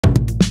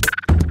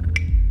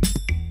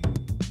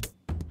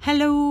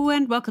Hello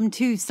and welcome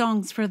to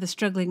Songs for the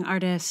Struggling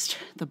Artist,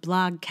 the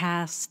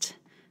blogcast.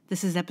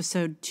 This is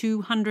episode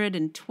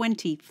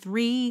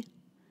 223.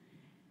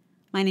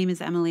 My name is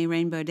Emily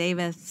Rainbow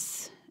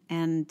Davis,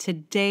 and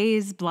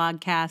today's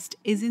blogcast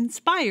is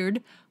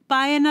inspired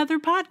by another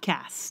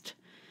podcast.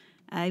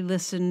 I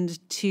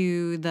listened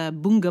to the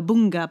Bunga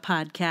Bunga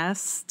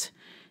podcast.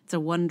 It's a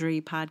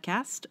Wondery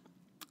podcast.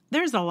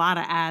 There's a lot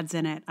of ads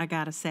in it, I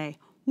gotta say.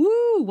 Woo!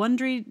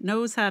 Wondery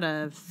knows how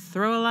to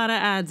throw a lot of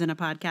ads in a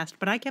podcast,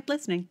 but I kept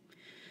listening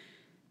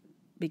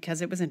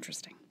because it was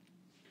interesting.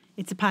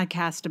 It's a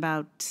podcast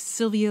about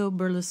Silvio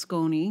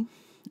Berlusconi,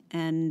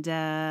 and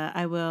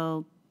I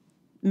will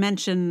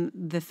mention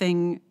the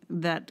thing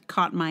that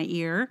caught my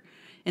ear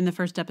in the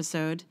first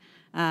episode.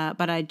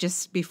 But I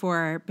just,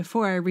 before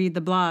I read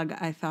the blog,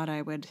 I thought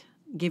I would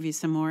give you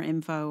some more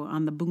info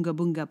on the Bunga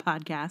Bunga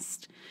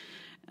podcast.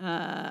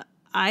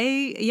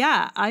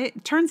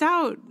 Turns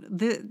out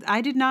that I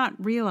did not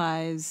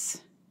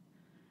realize,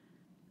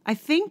 I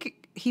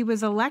think he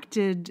was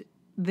elected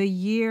the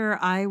year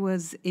I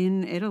was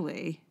in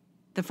Italy,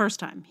 the first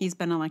time. He's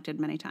been elected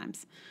many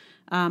times.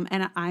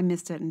 And I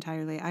missed it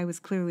entirely. I was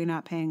clearly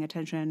not paying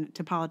attention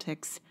to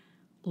politics,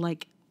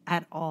 like,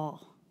 at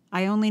all.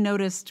 I only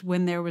noticed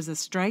when there was a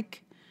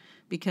strike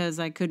because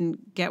I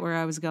couldn't get where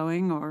I was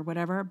going or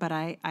whatever, but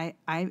I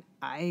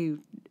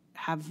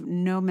have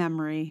no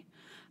memory.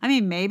 I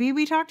mean, maybe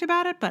we talked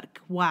about it, but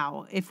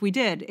wow, if we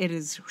did, it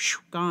is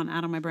gone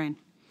out of my brain.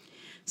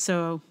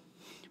 So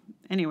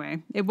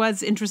anyway, it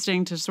was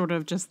interesting to sort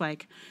of just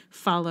like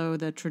follow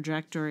the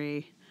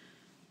trajectory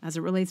as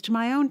it relates to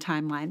my own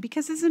timeline,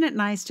 because isn't it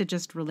nice to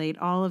just relate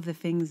all of the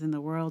things in the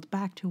world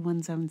back to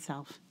one's own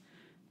self?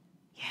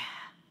 Yeah.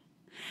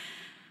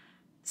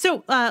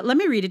 So let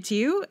me read it to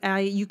you.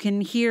 You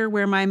can hear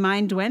where my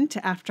mind went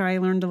after I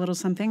learned a little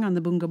something on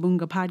the Bunga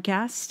Bunga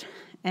podcast.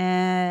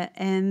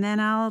 And then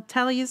I'll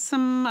tell you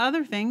some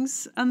other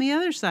things on the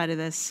other side of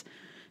this.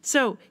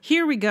 So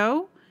here we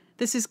go.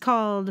 This is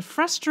called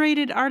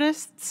Frustrated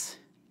Artists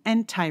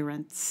and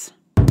Tyrants.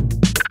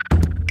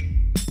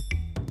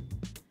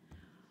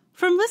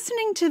 From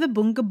listening to the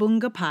Bunga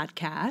Bunga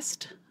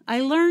podcast, I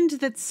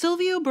learned that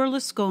Silvio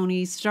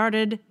Berlusconi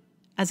started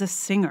as a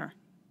singer.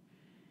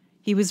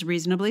 He was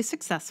reasonably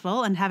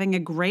successful and having a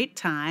great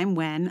time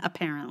when,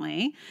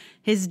 apparently,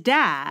 his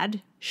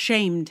dad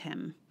shamed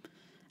him,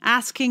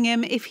 asking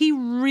him if he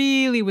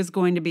really was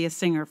going to be a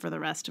singer for the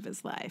rest of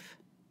his life.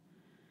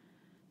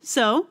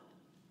 So,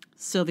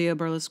 Silvio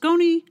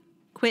Berlusconi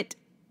quit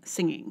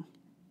singing,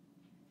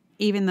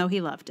 even though he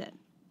loved it,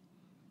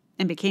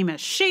 and became a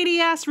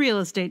shady-ass real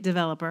estate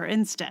developer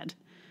instead.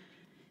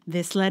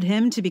 This led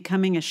him to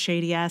becoming a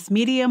shady-ass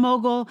media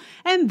mogul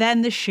and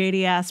then the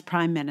shady-ass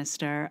prime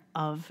minister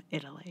of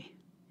Italy.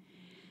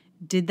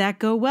 Did that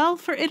go well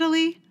for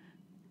Italy?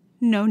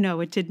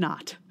 No, it did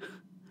not.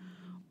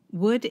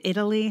 Would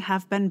Italy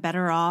have been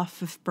better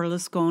off if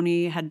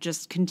Berlusconi had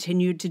just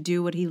continued to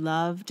do what he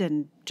loved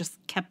and just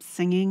kept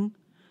singing?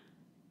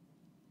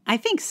 I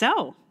think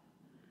so.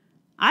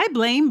 I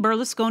blame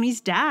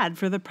Berlusconi's dad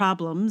for the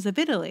problems of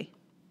Italy.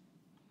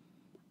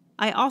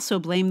 I also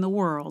blame the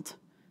world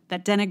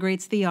that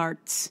denigrates the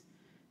arts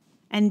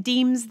and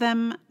deems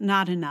them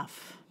not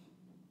enough.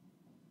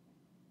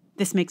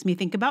 This makes me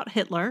think about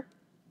Hitler,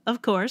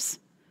 of course.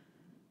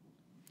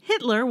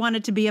 Hitler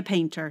wanted to be a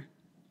painter.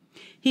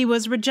 He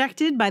was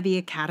rejected by the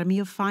Academy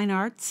of Fine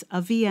Arts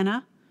of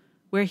Vienna,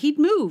 where he'd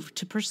moved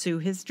to pursue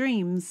his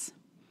dreams.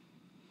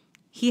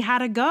 He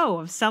had a go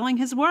of selling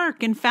his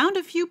work and found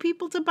a few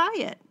people to buy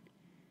it.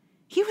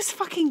 He was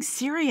fucking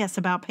serious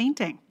about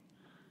painting.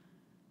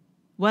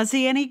 Was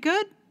he any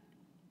good?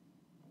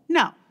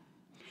 No.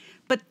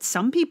 But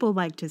some people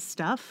liked his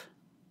stuff.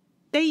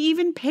 They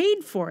even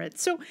paid for it.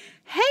 So,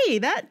 hey,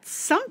 that's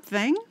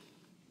something.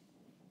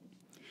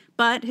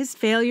 But his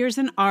failures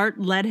in art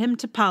led him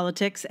to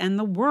politics, and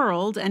the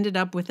world ended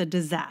up with a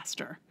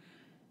disaster.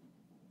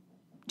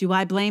 Do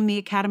I blame the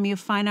Academy of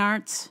Fine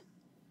Arts?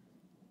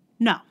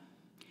 No.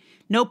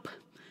 Nope.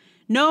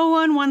 No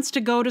one wants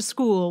to go to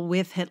school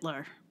with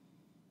Hitler.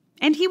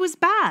 And he was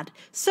bad,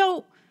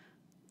 so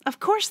of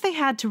course they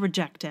had to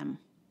reject him.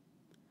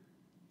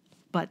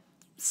 But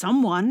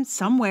someone,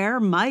 somewhere,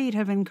 might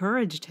have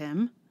encouraged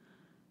him.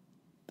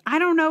 I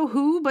don't know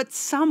who, but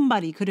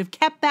somebody could have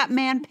kept that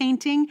man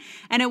painting,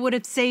 and it would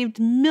have saved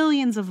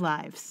millions of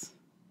lives.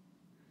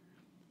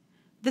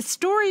 The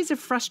stories of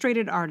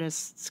frustrated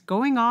artists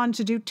going on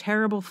to do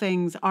terrible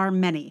things are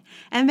many,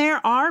 and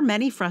there are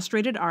many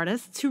frustrated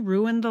artists who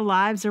ruined the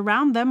lives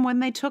around them when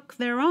they took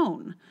their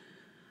own.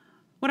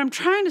 What I'm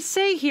trying to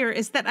say here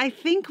is that I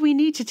think we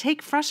need to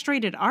take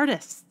frustrated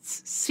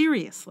artists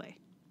seriously.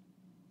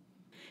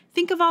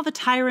 Think of all the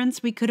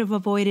tyrants we could have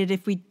avoided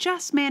if we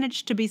just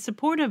managed to be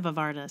supportive of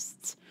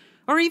artists,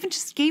 or even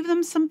just gave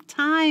them some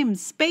time,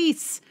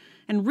 space,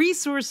 and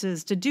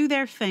resources to do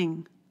their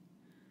thing.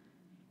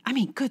 I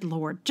mean, good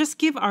Lord, just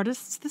give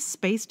artists the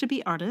space to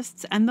be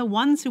artists, and the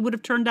ones who would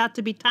have turned out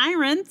to be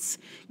tyrants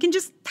can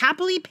just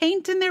happily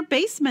paint in their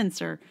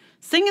basements or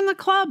sing in the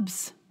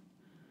clubs.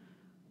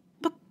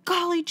 But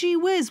golly gee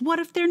whiz, what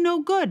if they're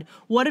no good?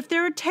 What if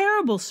they're a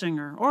terrible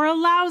singer or a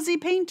lousy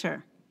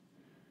painter?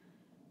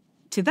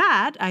 To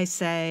that, I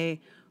say,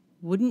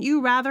 wouldn't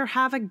you rather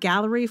have a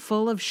gallery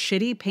full of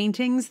shitty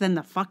paintings than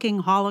the fucking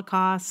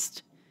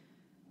Holocaust?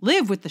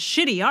 Live with the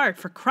shitty art,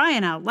 for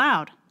crying out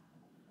loud.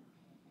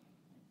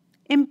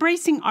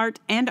 Embracing art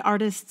and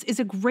artists is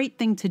a great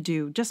thing to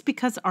do just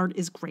because art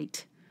is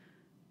great.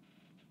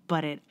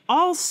 But it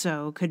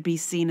also could be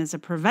seen as a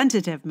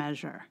preventative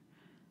measure.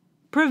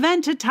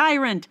 Prevent a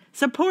tyrant,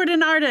 support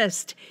an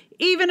artist,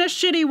 even a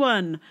shitty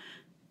one.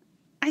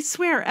 I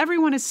swear,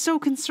 everyone is so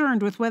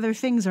concerned with whether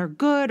things are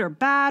good or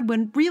bad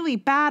when really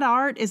bad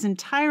art is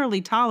entirely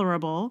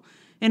tolerable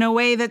in a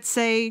way that,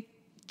 say,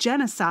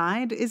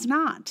 genocide is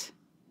not.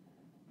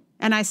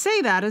 And I say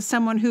that as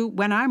someone who,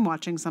 when I'm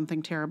watching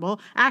something terrible,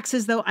 acts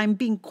as though I'm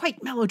being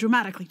quite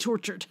melodramatically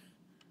tortured.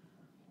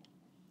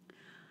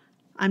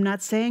 I'm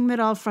not saying that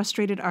all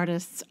frustrated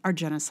artists are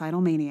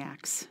genocidal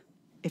maniacs.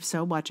 If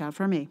so, watch out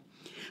for me.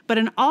 But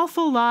an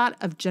awful lot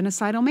of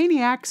genocidal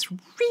maniacs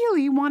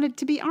really wanted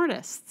to be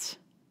artists.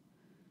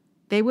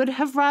 They would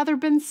have rather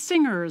been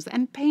singers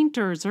and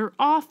painters or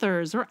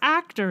authors or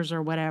actors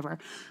or whatever.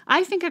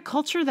 I think a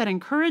culture that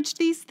encouraged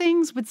these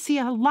things would see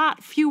a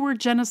lot fewer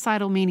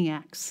genocidal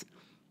maniacs.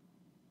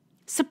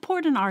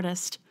 Support an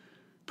artist.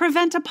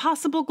 Prevent a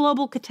possible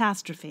global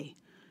catastrophe.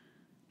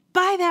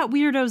 Buy that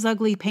weirdo's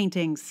ugly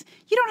paintings.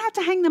 You don't have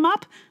to hang them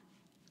up.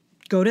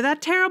 Go to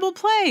that terrible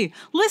play.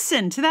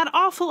 Listen to that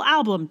awful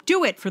album.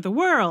 Do it for the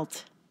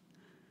world.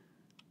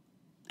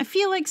 I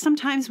feel like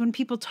sometimes when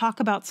people talk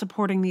about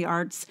supporting the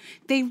arts,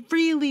 they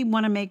really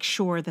want to make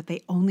sure that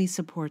they only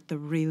support the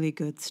really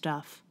good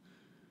stuff.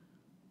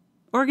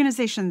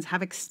 Organizations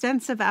have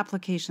extensive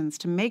applications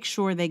to make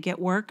sure they get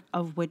work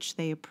of which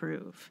they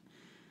approve.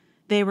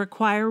 They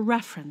require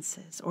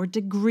references or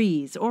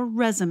degrees or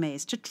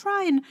resumes to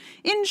try and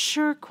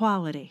ensure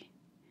quality.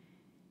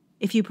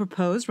 If you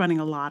propose running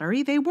a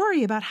lottery, they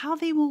worry about how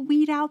they will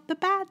weed out the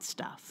bad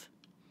stuff.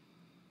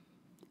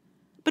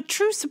 But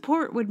true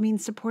support would mean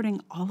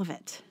supporting all of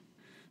it.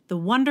 The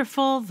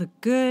wonderful, the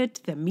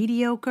good, the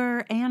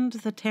mediocre, and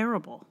the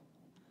terrible.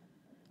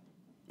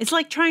 It's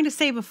like trying to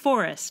save a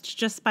forest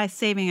just by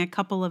saving a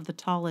couple of the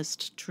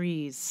tallest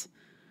trees.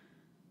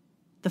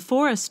 The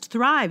forest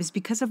thrives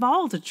because of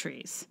all the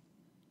trees,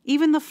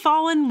 even the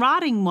fallen,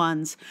 rotting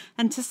ones,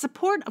 and to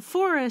support a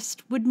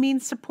forest would mean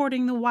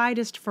supporting the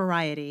widest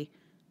variety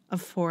of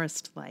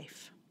forest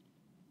life.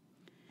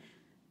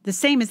 The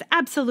same is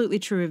absolutely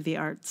true of the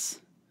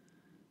arts.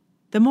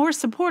 The more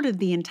supported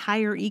the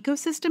entire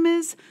ecosystem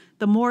is,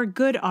 the more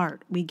good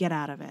art we get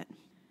out of it.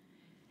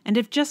 And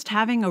if just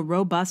having a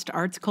robust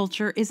arts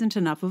culture isn't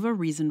enough of a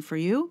reason for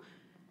you,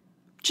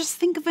 just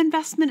think of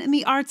investment in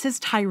the arts as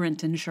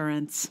tyrant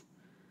insurance.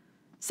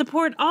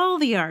 Support all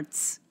the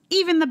arts,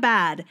 even the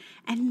bad,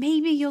 and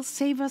maybe you'll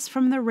save us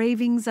from the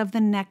ravings of the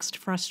next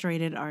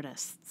frustrated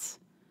artists.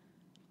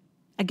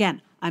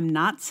 Again, I'm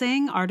not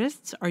saying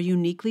artists are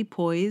uniquely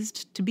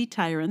poised to be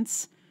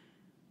tyrants.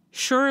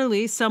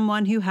 Surely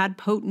someone who had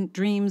potent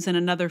dreams in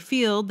another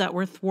field that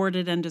were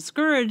thwarted and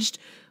discouraged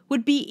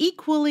would be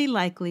equally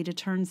likely to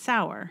turn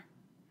sour.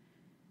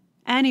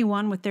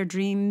 Anyone with their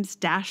dreams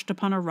dashed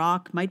upon a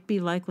rock might be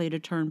likely to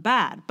turn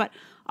bad, but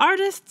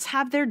artists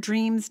have their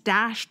dreams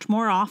dashed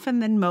more often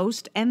than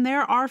most, and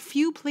there are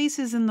few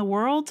places in the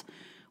world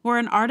where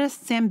an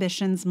artist's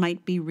ambitions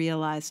might be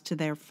realized to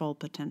their full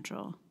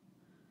potential.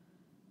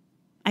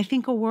 I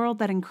think a world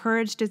that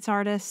encouraged its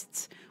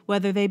artists,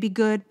 whether they be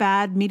good,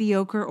 bad,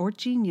 mediocre, or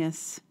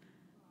genius,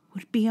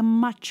 would be a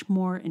much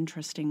more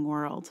interesting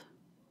world.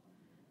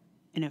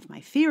 And if my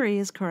theory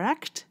is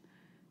correct,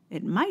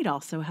 it might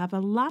also have a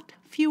lot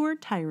fewer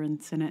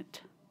tyrants in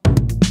it.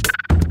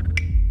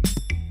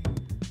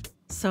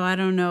 So I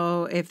don't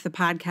know if the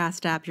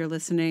podcast app you're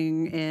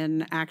listening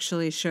in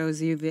actually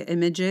shows you the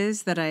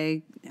images that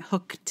I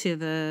hook to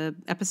the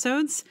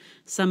episodes.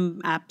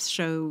 Some apps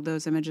show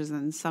those images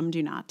and some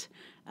do not.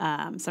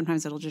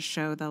 Sometimes it'll just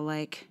show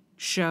the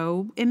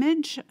show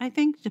image, I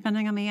think,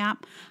 depending on the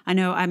app. I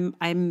know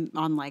I'm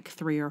on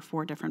 3 or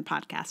 4 different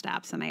podcast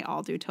apps and they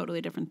all do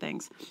totally different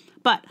things.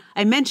 But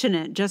I mention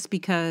it just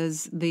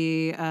because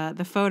the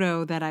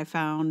photo that I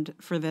found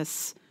for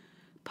this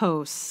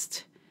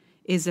post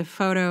is a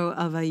photo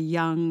of a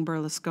young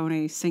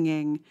Berlusconi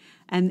singing,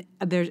 and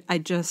I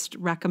just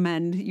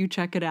recommend you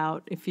check it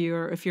out if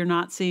you're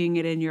not seeing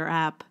it in your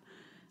app.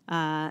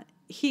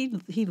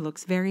 He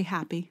looks very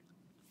happy.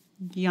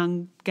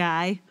 Young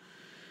guy.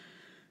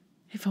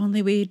 If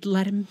only we'd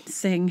let him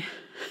sing.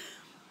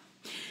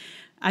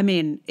 I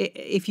mean,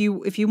 if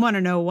you want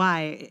to know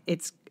why,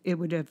 it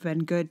would have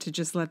been good to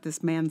just let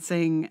this man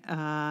sing.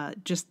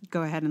 Just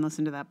go ahead and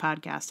listen to that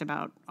podcast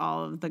about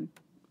all of the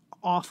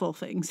awful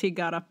things he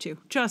got up to.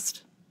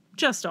 Just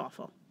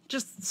awful.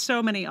 Just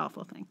so many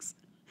awful things.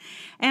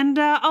 And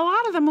a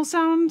lot of them will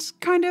sound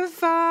kind of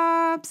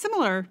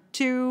similar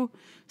to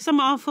some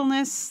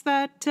awfulness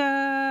that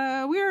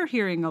we're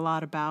hearing a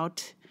lot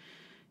about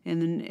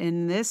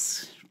in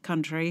this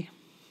country.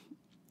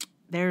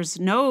 There's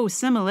no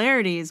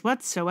similarities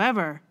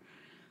whatsoever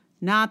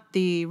not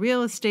the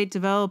real estate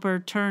developer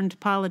turned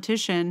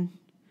politician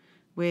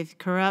with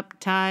corrupt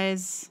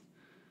ties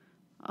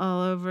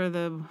all over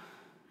the...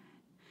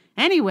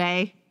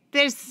 Anyway,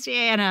 that's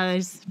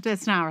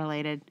not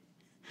related.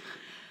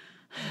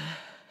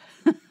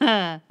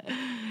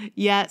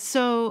 Yeah,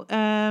 so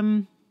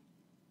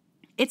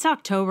it's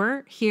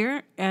October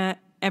here,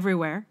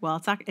 everywhere.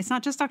 Well, it's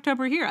not just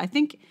October here. I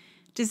think,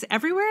 does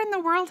everywhere in the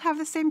world have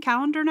the same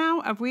calendar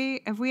now? Have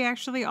we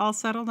actually all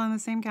settled on the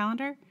same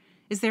calendar?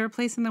 Is there a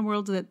place in the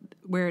world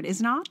where it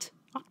is not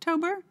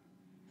October?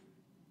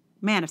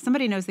 Man, if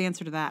somebody knows the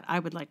answer to that, I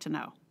would like to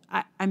know.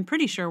 I'm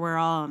pretty sure we're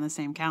all on the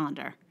same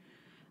calendar.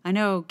 I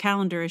know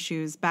calendar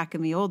issues back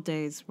in the old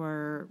days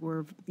were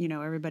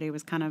everybody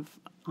was kind of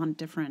on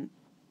different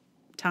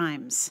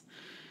times.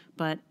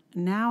 But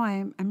now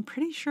I'm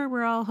pretty sure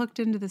we're all hooked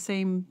into the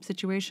same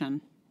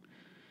situation.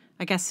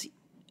 I guess,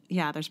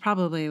 yeah, there's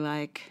probably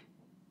like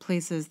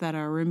places that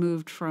are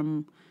removed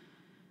from,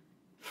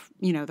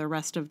 the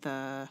rest of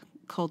the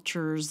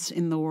cultures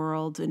in the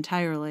world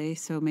entirely.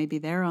 So maybe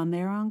they're on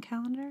their own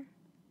calendar.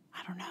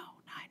 I don't know.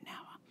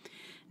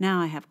 Now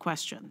I have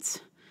questions.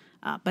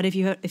 But if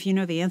you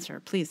know the answer,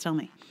 please tell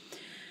me.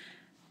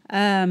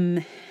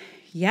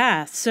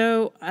 Yeah.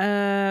 So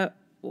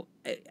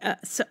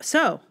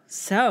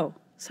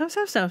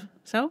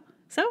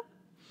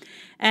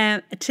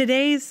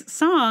today's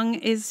song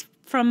is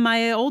from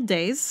my old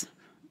days,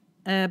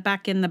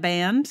 back in the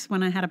band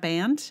when I had a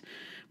band,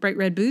 Bright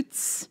Red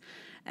Boots.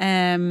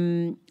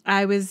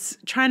 I was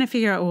trying to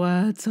figure out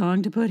what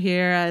song to put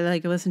here. I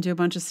listened to a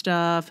bunch of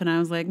stuff, and I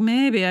was like,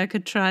 maybe I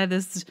could try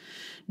this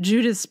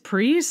Judas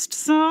Priest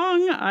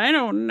song. I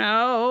don't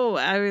know.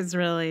 I was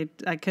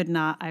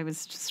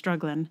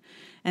struggling.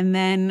 And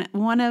then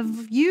one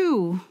of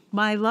you,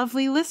 my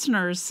lovely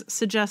listeners,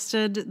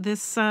 suggested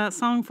this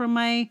song from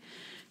my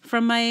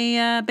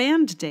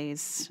band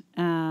days,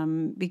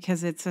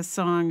 because it's a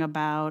song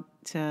about,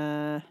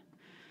 you'll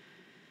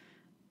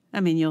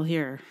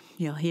hear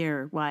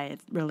why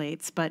it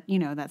relates, but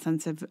that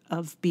sense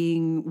of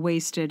being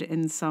wasted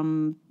in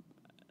some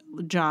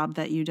job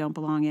that you don't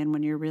belong in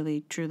when you're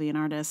really truly an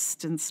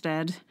artist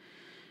instead.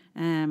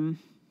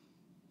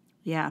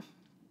 Yeah.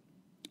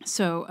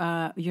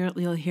 So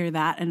you'll hear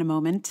that in a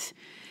moment.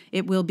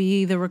 It will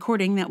be the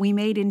recording that we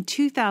made in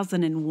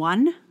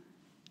 2001.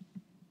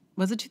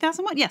 Was it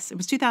 2001? Yes, it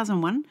was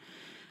 2001.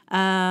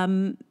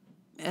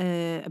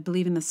 I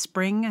believe in the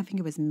spring. I think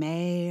it was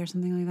May or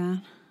something like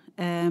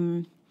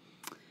that.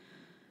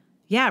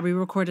 Yeah, we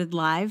recorded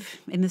live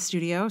in the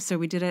studio. So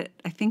we did it.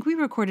 I think we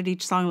recorded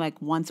each song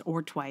like once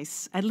or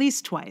twice, at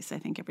least twice. I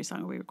think every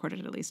song we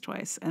recorded at least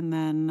twice. And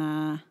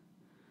then,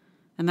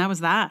 and that was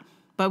that.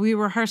 But we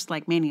rehearsed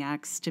like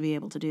maniacs to be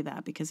able to do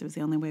that because it was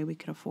the only way we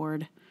could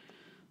afford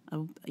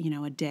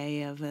a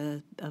day of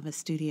a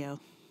studio.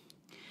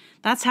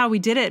 That's how we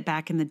did it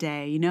back in the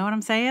day. You know what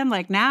I'm saying?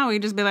 Like now we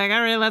just be like,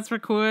 all right, let's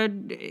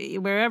record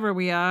wherever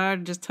we are.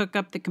 Just hook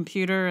up the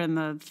computer and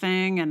the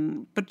thing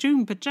and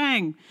pa-choom,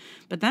 pa-chang.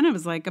 But then it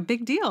was like a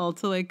big deal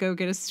to like go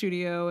get a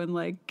studio and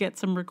like get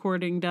some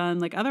recording done.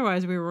 Like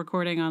otherwise we were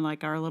recording on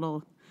like our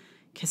little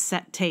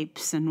cassette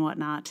tapes and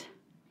whatnot.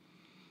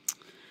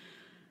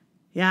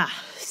 Yeah.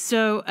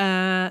 So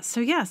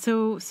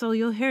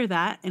you'll hear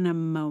that in a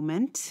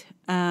moment.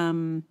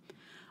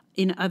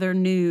 In other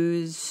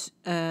news,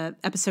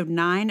 episode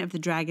 9 of The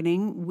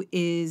Dragoning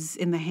is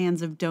in the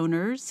hands of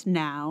donors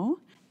now,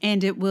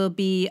 and it will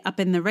be up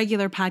in the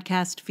regular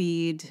podcast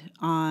feed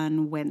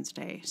on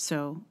Wednesday.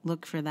 So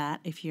look for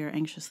that if you're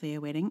anxiously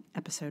awaiting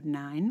episode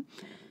 9.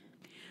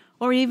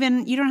 Or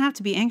even, you don't have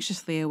to be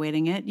anxiously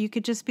awaiting it. You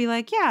could just be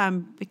like, yeah,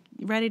 I'm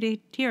ready to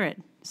hear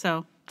it.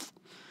 So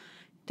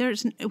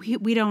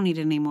we don't need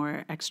any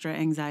more extra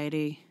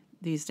anxiety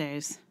these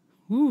days.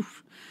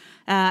 Oof.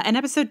 And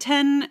episode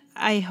 10,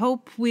 I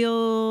hope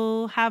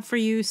we'll have for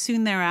you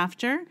soon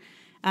thereafter.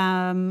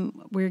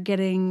 We're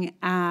getting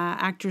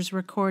actors'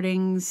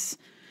 recordings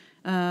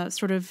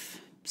sort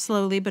of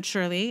slowly but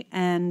surely,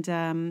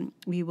 and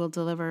we will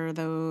deliver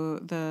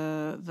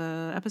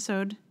the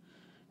episode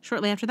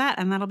shortly after that,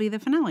 and that'll be the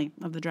finale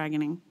of The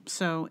Dragoning.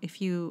 So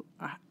if you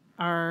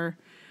were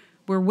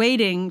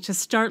waiting to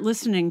start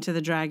listening to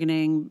The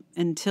Dragoning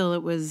until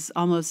it was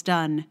almost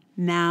done,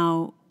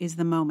 now is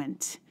the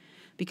moment.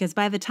 Because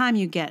by the time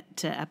you get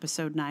to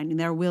episode 9,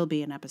 there will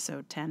be an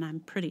episode 10,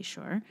 I'm pretty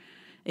sure,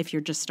 if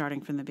you're just starting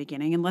from the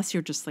beginning, unless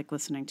you're just like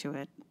listening to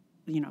it,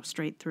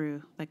 straight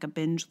through, like a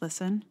binge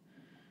listen.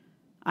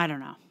 I don't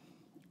know.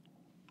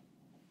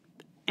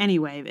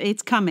 Anyway,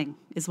 it's coming,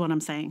 is what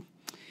I'm saying.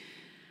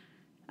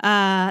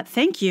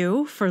 Thank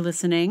you for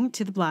listening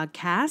to the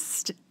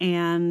blogcast.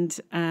 And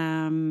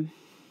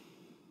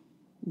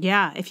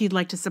if you'd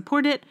like to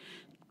support it,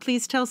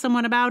 please tell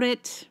someone about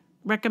it,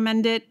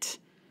 recommend it.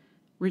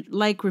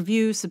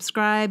 Review,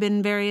 subscribe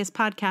in various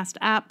podcast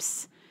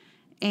apps,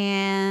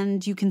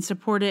 and you can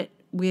support it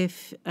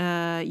with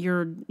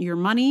your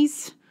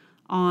monies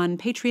on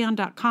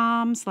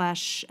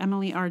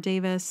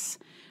patreon.com/EmilyRDavis,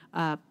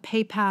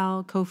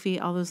 PayPal, Ko-fi,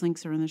 all those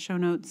links are in the show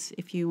notes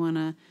if you want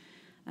to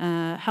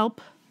help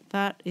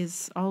That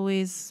is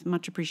always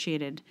much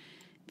appreciated.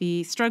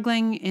 The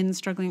struggling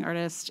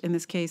artist in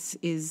this case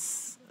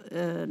is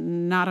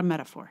not a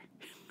metaphor.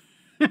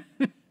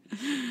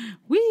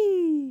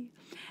 Whee!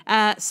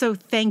 So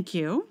thank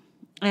you.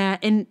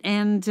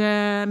 And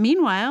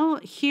meanwhile,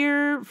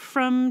 here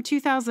from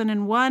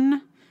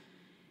 2001,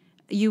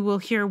 you will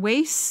hear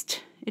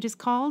Waste, it is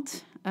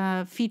called,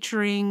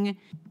 featuring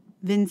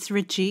Vince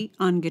Ritchie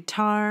on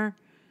guitar,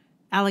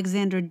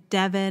 Alexander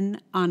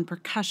Devon on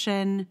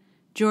percussion,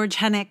 George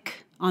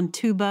Hennick on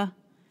tuba,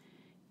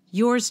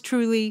 yours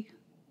truly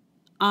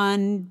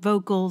on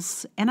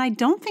vocals, and I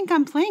don't think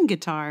I'm playing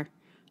guitar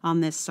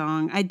on this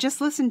song. I just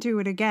listened to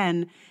it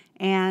again,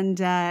 and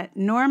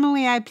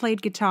normally I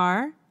played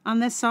guitar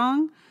on this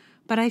song,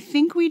 but I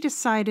think we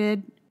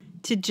decided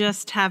to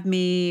just have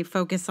me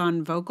focus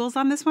on vocals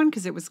on this one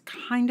because it was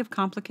kind of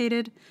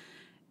complicated.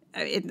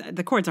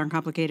 The chords aren't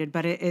complicated,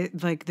 but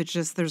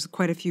there's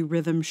quite a few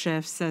rhythm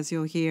shifts, as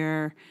you'll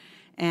hear,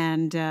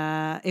 and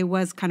it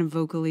was kind of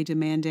vocally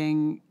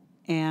demanding.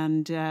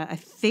 And I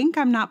think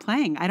I'm not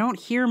playing. I don't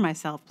hear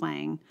myself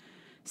playing,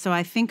 so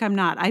I think I'm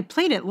not. I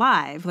played it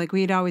live, like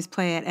we'd always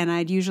play it, and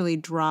I'd usually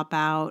drop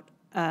out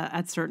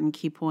at certain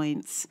key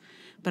points.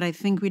 But I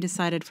think we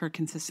decided, for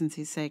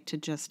consistency's sake, to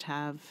just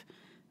have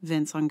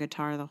Vince on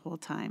guitar the whole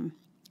time.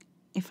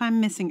 If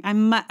I'm missing, I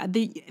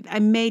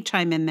may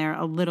chime in there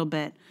a little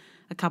bit,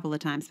 a couple of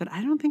times, but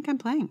I don't think I'm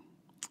playing.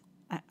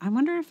 I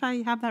wonder if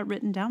I have that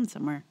written down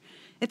somewhere.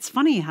 It's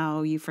funny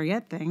how you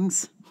forget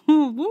things.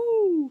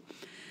 Woo!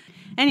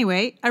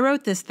 Anyway, I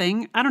wrote this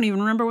thing. I don't even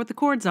remember what the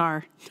chords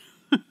are.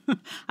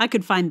 I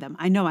could find them.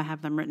 I know I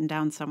have them written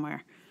down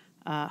somewhere.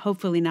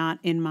 Hopefully not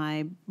in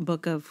my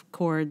book of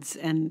chords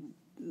and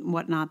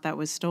whatnot that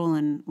was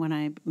stolen when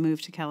I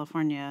moved to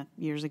California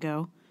years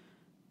ago.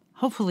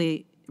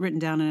 Hopefully written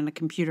down in a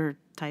computer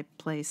type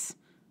place.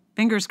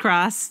 Fingers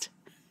crossed.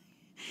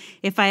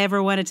 If I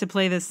ever wanted to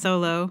play this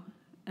solo,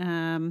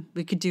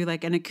 we could do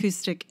like an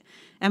acoustic.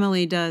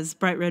 Emily does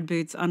Bright Red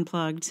Boots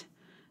Unplugged.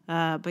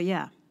 But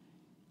yeah,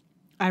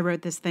 I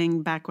wrote this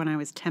thing back when I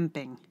was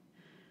temping.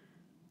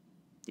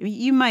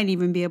 You might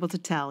even be able to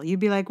tell. You'd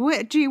be like,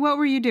 what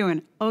were you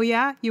doing? Oh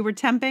yeah, you were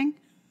temping?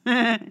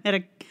 At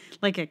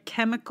a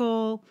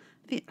chemical,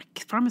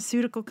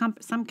 pharmaceutical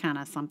company, some kind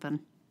of something.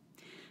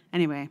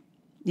 Anyway,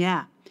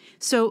 yeah.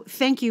 So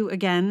thank you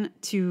again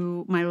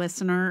to my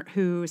listener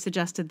who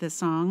suggested this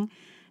song.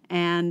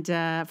 And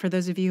for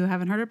those of you who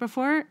haven't heard it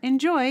before,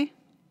 enjoy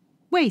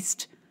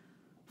Waste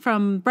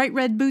from Bright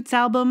Red Boots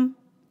album,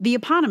 the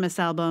eponymous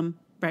album,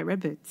 Bright Red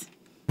Boots.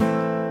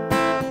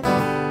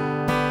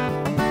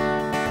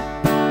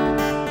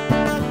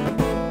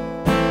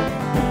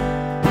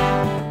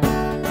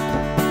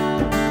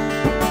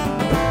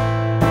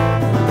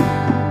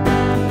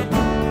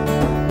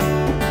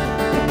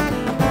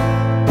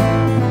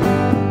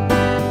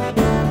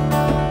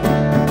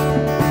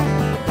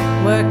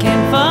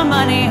 Working for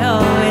money,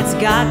 oh, it's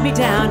got me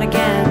down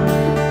again.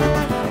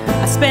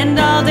 I spend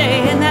all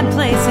day in that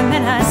place and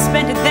then I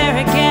spend it there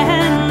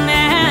again.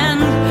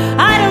 And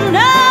I don't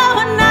know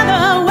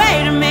another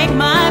way to make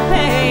my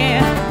pay.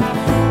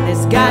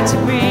 There's got to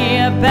be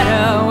a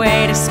better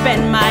way to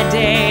spend my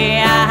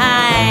day.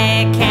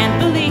 I can't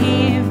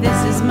believe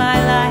this is my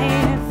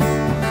life.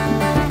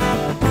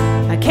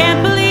 I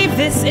can't believe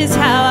this is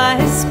how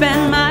I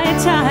spend my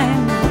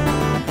time.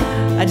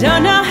 I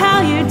don't know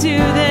how you do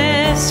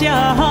this your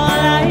whole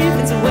life.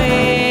 It's a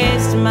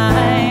waste of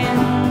mine.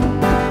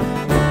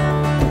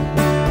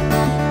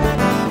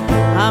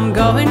 I'm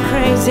going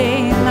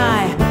crazy,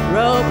 my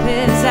rope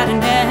is at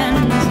an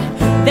end.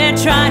 They're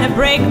trying to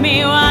break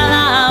me while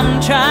I'm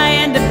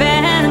trying to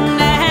bend.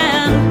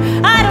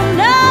 And I don't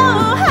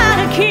know how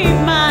to keep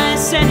my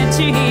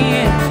sanity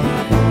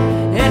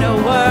in a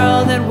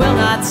world that will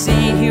not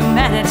see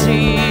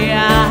humanity.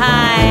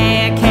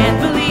 I can't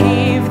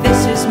believe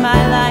this is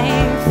my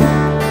life.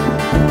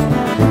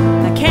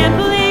 I can't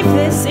believe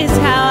this is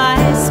how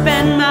I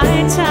spend my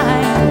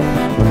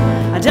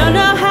time. I don't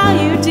know how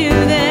you do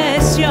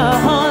this your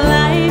whole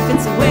life.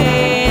 It's a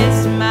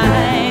waste of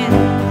mine.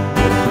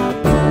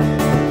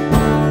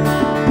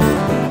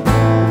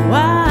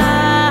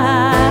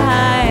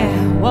 Why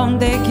won't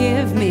they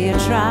give me a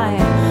try?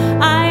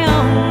 I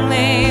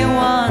only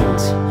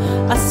want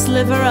a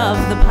sliver of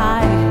the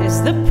pie.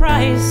 Is the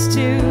price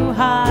too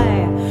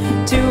high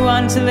to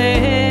want to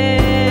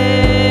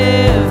live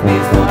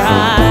before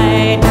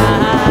I die?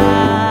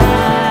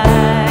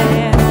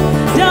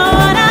 Don't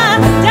wanna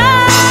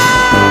die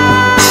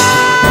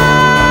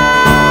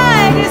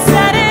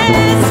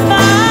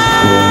dissatisfied.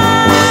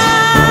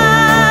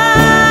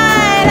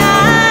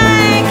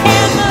 I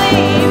can't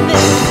believe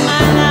this is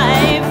my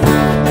life.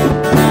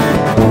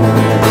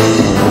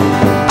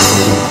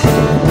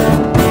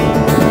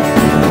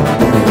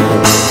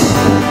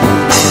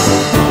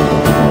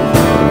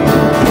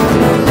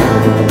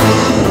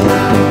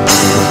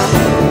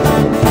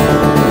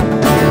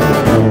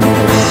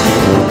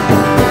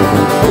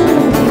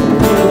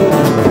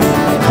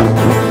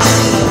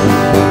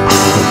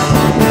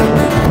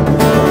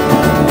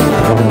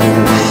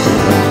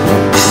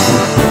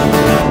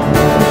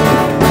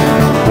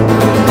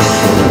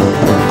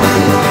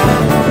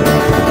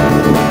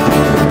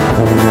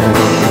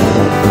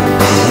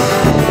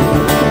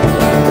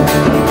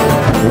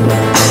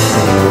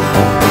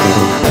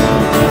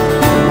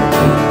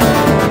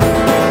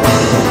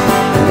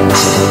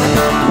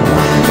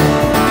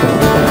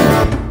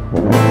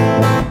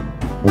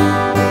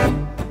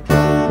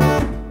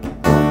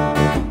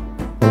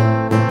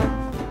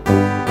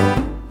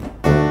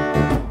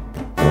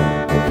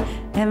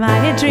 Am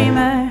I a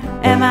dreamer?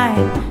 Am I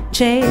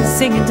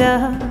chasing a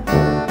dove?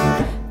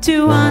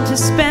 To want to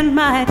spend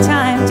my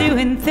time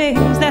doing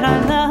things that I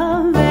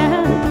love,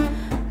 and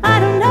I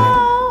don't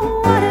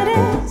know what it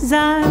is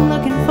I'm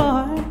looking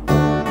for.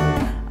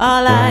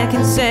 All I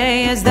can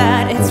say is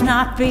that it's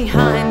not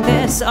behind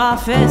this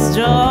office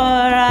door.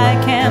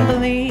 I can't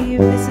believe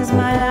this is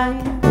my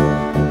life.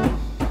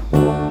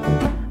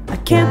 I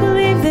can't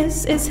believe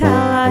this is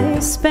how I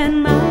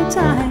spend my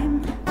time.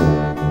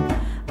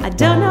 I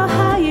don't know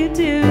how you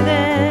do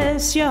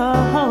this your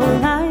whole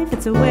life.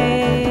 It's a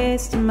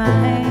waste of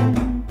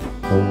mine.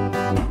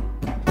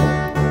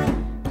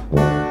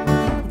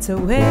 It's a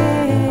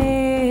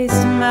waste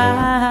of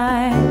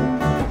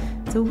mine.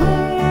 It's a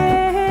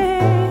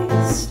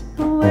waste,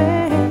 a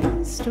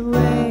waste, a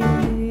waste.